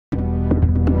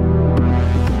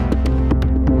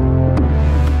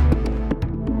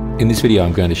In this video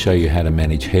I'm going to show you how to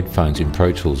manage headphones in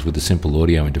Pro Tools with a simple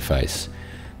audio interface.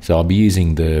 So I'll be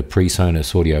using the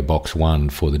PreSonus Audio Box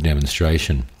 1 for the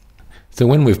demonstration. So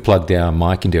when we've plugged our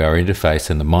mic into our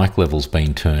interface and the mic level's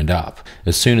been turned up,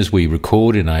 as soon as we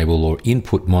record, enable or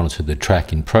input monitor the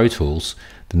track in Pro Tools,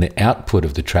 then the output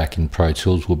of the track in Pro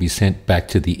Tools will be sent back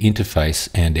to the interface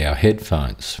and our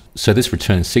headphones. So this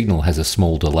return signal has a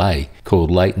small delay called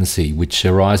latency, which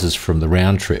arises from the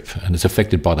round trip and is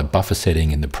affected by the buffer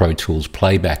setting in the Pro Tools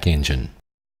playback engine.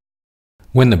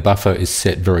 When the buffer is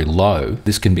set very low,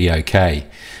 this can be okay,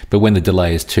 but when the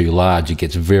delay is too large, it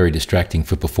gets very distracting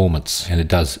for performance and it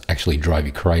does actually drive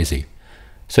you crazy.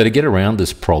 So to get around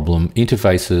this problem,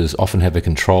 interfaces often have a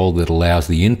control that allows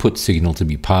the input signal to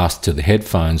be passed to the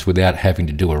headphones without having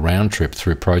to do a round trip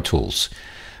through Pro Tools.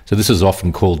 So this is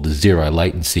often called the zero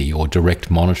latency or direct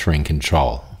monitoring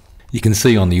control. You can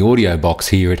see on the audio box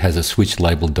here it has a switch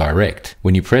labeled direct.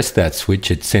 When you press that switch,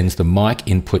 it sends the mic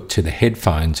input to the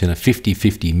headphones in a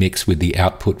 50-50 mix with the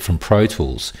output from Pro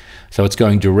Tools. So it's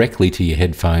going directly to your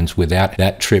headphones without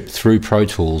that trip through Pro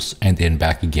Tools and then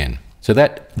back again. So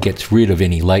that gets rid of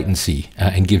any latency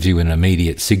and gives you an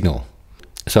immediate signal.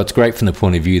 So it's great from the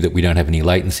point of view that we don't have any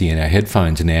latency in our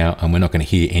headphones now and we're not going to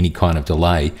hear any kind of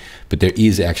delay, but there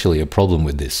is actually a problem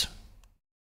with this.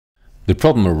 The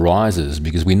problem arises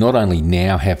because we not only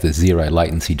now have the zero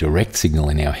latency direct signal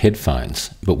in our headphones,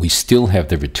 but we still have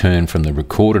the return from the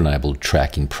record-enabled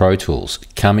track in Pro Tools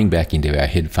coming back into our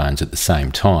headphones at the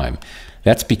same time.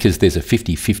 That's because there's a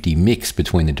 50-50 mix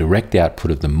between the direct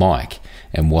output of the mic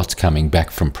and what's coming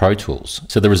back from Pro Tools.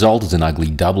 So the result is an ugly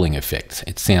doubling effect.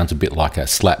 It sounds a bit like a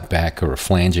slap back or a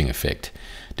flanging effect,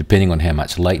 depending on how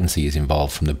much latency is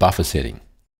involved from the buffer setting.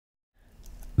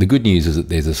 The good news is that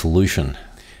there's a solution.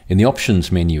 In the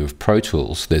options menu of Pro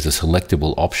Tools, there's a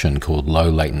selectable option called low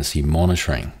latency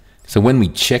monitoring. So when we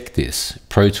check this,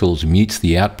 Pro Tools mutes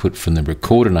the output from the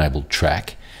record-enabled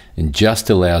track and just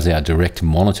allows our direct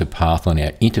monitor path on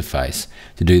our interface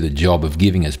to do the job of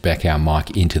giving us back our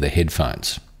mic into the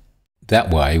headphones. That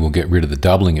way we'll get rid of the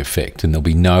doubling effect and there'll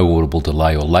be no audible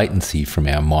delay or latency from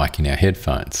our mic in our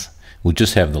headphones. We'll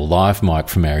just have the live mic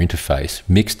from our interface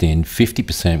mixed in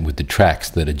 50% with the tracks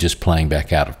that are just playing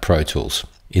back out of Pro Tools.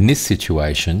 In this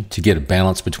situation, to get a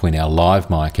balance between our live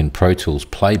mic and Pro Tools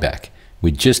playback,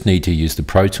 we just need to use the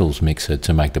Pro Tools mixer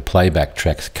to make the playback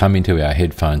tracks come into our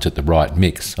headphones at the right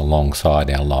mix alongside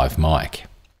our live mic.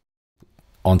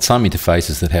 On some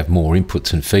interfaces that have more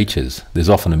inputs and features, there's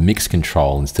often a mix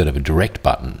control instead of a direct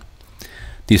button.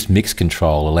 This mix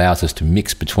control allows us to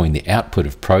mix between the output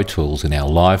of Pro Tools and our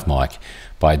live mic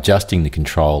by adjusting the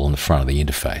control on the front of the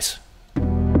interface.